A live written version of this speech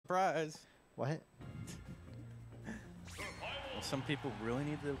Surprise. What? Well, some people really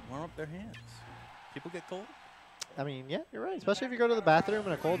need to warm up their hands. People get cold. I mean, yeah, you're right. Especially if you go to the bathroom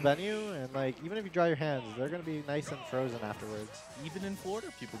in a cold venue, and like even if you dry your hands, they're gonna be nice and frozen afterwards. Even in Florida,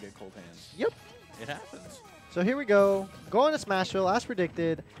 people get cold hands. Yep. It happens. So here we go. Going to Smashville, as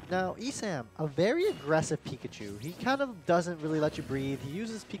predicted. Now, Esam, a very aggressive Pikachu. He kind of doesn't really let you breathe. He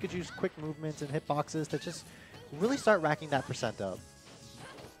uses Pikachu's quick movements and hitboxes to just really start racking that percent up.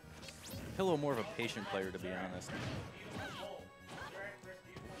 Pillow more of a patient player, to be honest.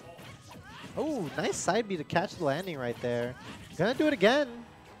 Oh, nice side B to catch the landing right there. Gonna do it again.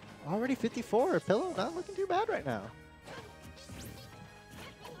 Already 54. Pillow not looking too bad right now.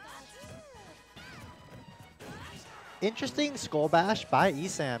 Interesting Skull Bash by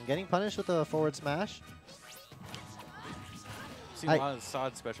Esam, getting punished with a forward smash. See a lot of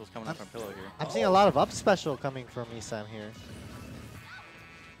sod specials coming up from Pillow here. I'm seeing a lot of up special coming from Esam here.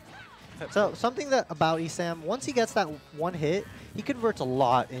 So something that about Esam, once he gets that one hit, he converts a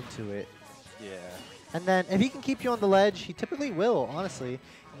lot into it. Yeah. And then if he can keep you on the ledge, he typically will, honestly.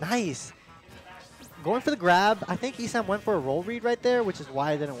 Nice. Going for the grab. I think Esam went for a roll read right there, which is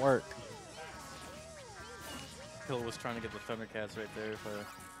why it didn't work. Pillow was trying to get the Thundercats right there,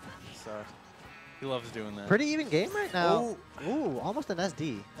 so he loves doing that. Pretty even game right now. Ooh, almost an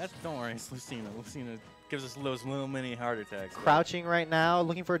SD. Don't worry, it's Lucina. Lucina gives us those little mini heart attacks. Crouching right now,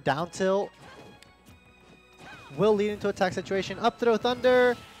 looking for a down tilt. Will lead into a attack situation. Up throw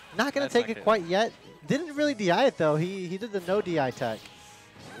Thunder. Not going to take it quite yet. Didn't really DI it, though. He did the no DI tech.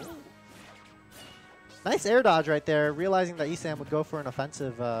 Nice air dodge right there, realizing that Esam would go for an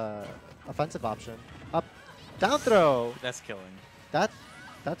offensive option. Up, down throw. That's killing.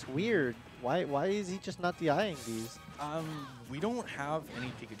 That's weird. Why is he just not DIing these? We don't have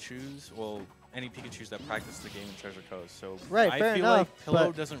any Pikachus. Well, any Pikachus that practice the game in Treasure Coast. So right, I fair feel enough, like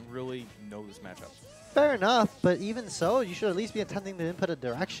Pillow doesn't really know this matchup. Fair enough, but even so, you should at least be attempting to input a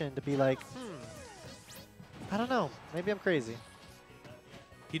direction to be like, I don't know. Maybe I'm crazy.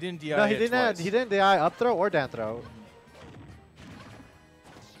 He didn't DI. No, he didn't. He didn't DI up throw or down throw.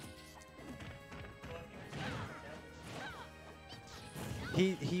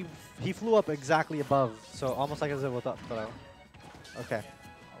 He flew up exactly above, so almost like as if with up throw. Okay.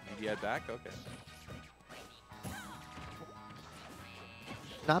 He DI'd back. Okay.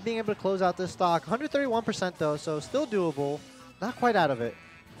 Not being able to close out this stock. 131% though, so still doable. Not quite out of it.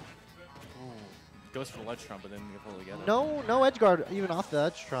 Goes for the ledge trump, but then you fully get it. No edge guard even off the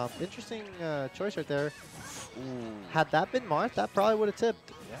edge trump. Interesting choice right there. Ooh. Had that been Marth, that probably would have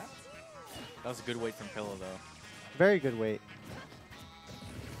tipped. Yeah. That was a good weight from Pillow, though. Very good weight.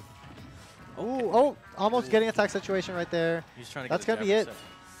 Oh, almost getting attack situation right there. He's trying to That's going to be it.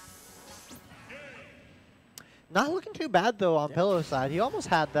 Not looking too bad, though, on Pillow's side. He almost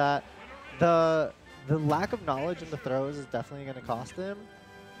had that. The lack of knowledge in the throws is definitely going to cost him.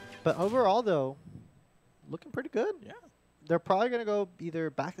 But overall, though, looking pretty good. Yeah. They're probably going to go either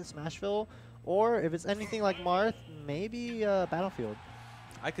back to Smashville, or if it's anything like Marth, maybe Battlefield.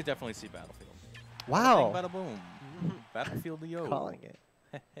 I could definitely see Battlefield. Wow. Bada boom. Battlefield to yo. Calling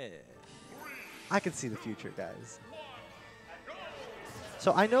it. I can see the future, guys.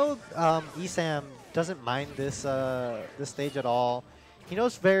 So I know Esam doesn't mind this this stage at all. He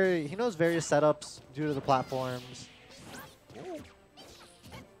knows various setups due to the platforms.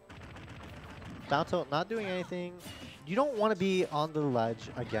 Down tilt, not doing anything. You don't want to be on the ledge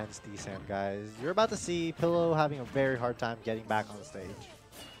against Esam, guys. You're about to see Pillow having a very hard time getting back on the stage.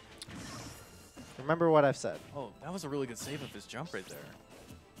 Remember what I've said. Oh, that was a really good save of his jump right there.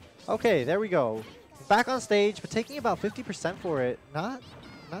 Okay, there we go. Back on stage, but taking about 50% for it. Not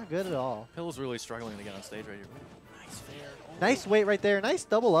good at all. Pillow's really struggling to get on stage right here. Ooh, nice fair. Oh. Nice weight right there. Nice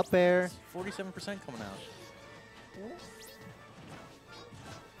double up air. 47% coming out.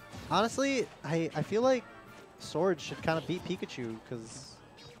 Honestly, I feel like Swords should kind of beat Pikachu, because...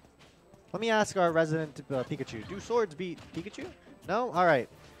 Let me ask our resident Pikachu. Do Swords beat Pikachu? No? All right.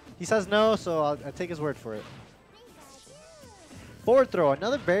 He says no, so I'll take his word for it. Forward throw.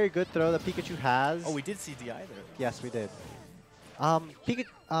 Another very good throw that Pikachu has. Oh, we did see DI there. Yes, we did.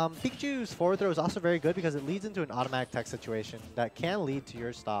 Pikachu's forward throw is also very good because it leads into an automatic tech situation that can lead to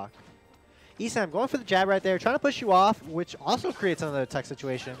your stock. Esam going for the jab right there, trying to push you off, which also creates another tech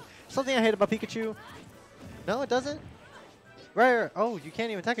situation. Something I hate about Pikachu. No, it doesn't? Right. Oh, you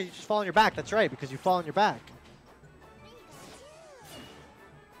can't even tech it. You just fall on your back. That's right, because you fall on your back.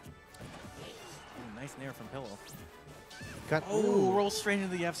 Ooh, nice nair from Pillow. Ooh. Roll straight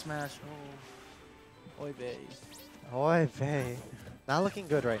into the F smash. Oh. Oy vey. Oy vey. Not looking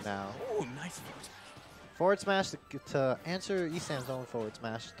good right now. Ooh, nice Forward smash to answer Esam's own forward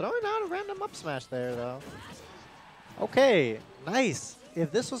smash. Throwing out a random up smash there, though. Okay, nice.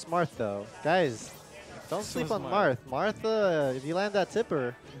 If this was Marth, though, guys, don't sleep on Marth. Marth, if you land that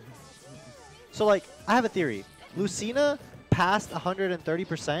tipper. So, like, I have a theory. Lucina past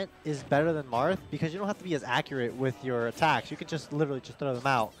 130% is better than Marth because you don't have to be as accurate with your attacks. You can just literally just throw them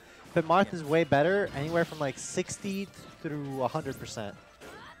out. But Marth is way better, anywhere from like 60 through 100%.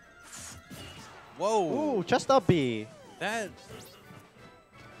 Whoa! Ooh, just up B. That.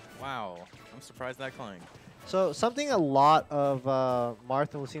 Wow. I'm surprised that clanged. So something a lot of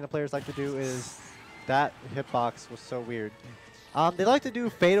Marth and Lucina players like to do is that hitbox was so weird. They like to do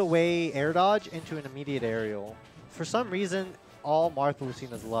fade away air dodge into an immediate aerial. For some reason, all Marth and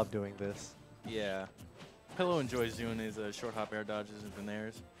Lucinas love doing this. Yeah. Pillow enjoys doing his short hop air dodges and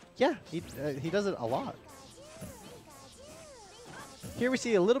theirs. Yeah, he does it a lot. Here we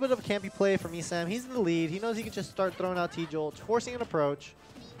see a little bit of a campy play from Esam. He's in the lead. He knows he can just start throwing out T-Jolts, forcing an approach.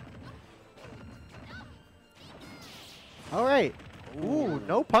 All right. Ooh,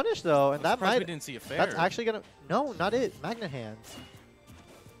 no punish though, and that might. We didn't see a fair. That's actually gonna. No, not it. Magnet hands.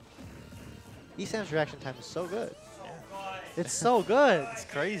 Esam's reaction time is so good. Yeah. It's so good. It's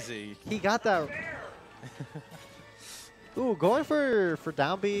crazy. He got that. Ooh, going for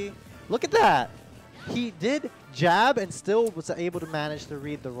down B. Look at that. He did jab and still was able to manage to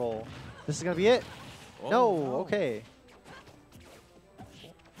read the roll. This is gonna be it. Oh, no, okay.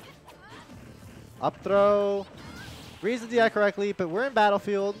 Up throw. Reads the DI correctly, but we're in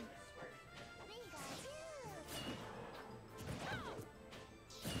Battlefield.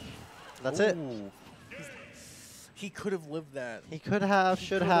 That's it. He could have lived that. He could have,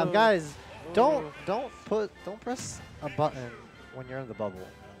 should have. Guys, don't press a button when you're in the bubble.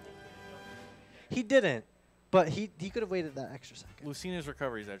 He didn't, but he could have waited that extra second. Lucina's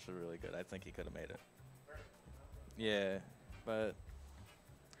recovery is actually really good. I think he could have made it. Yeah, but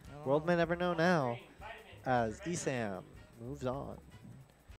World may never know now as Esam moves on.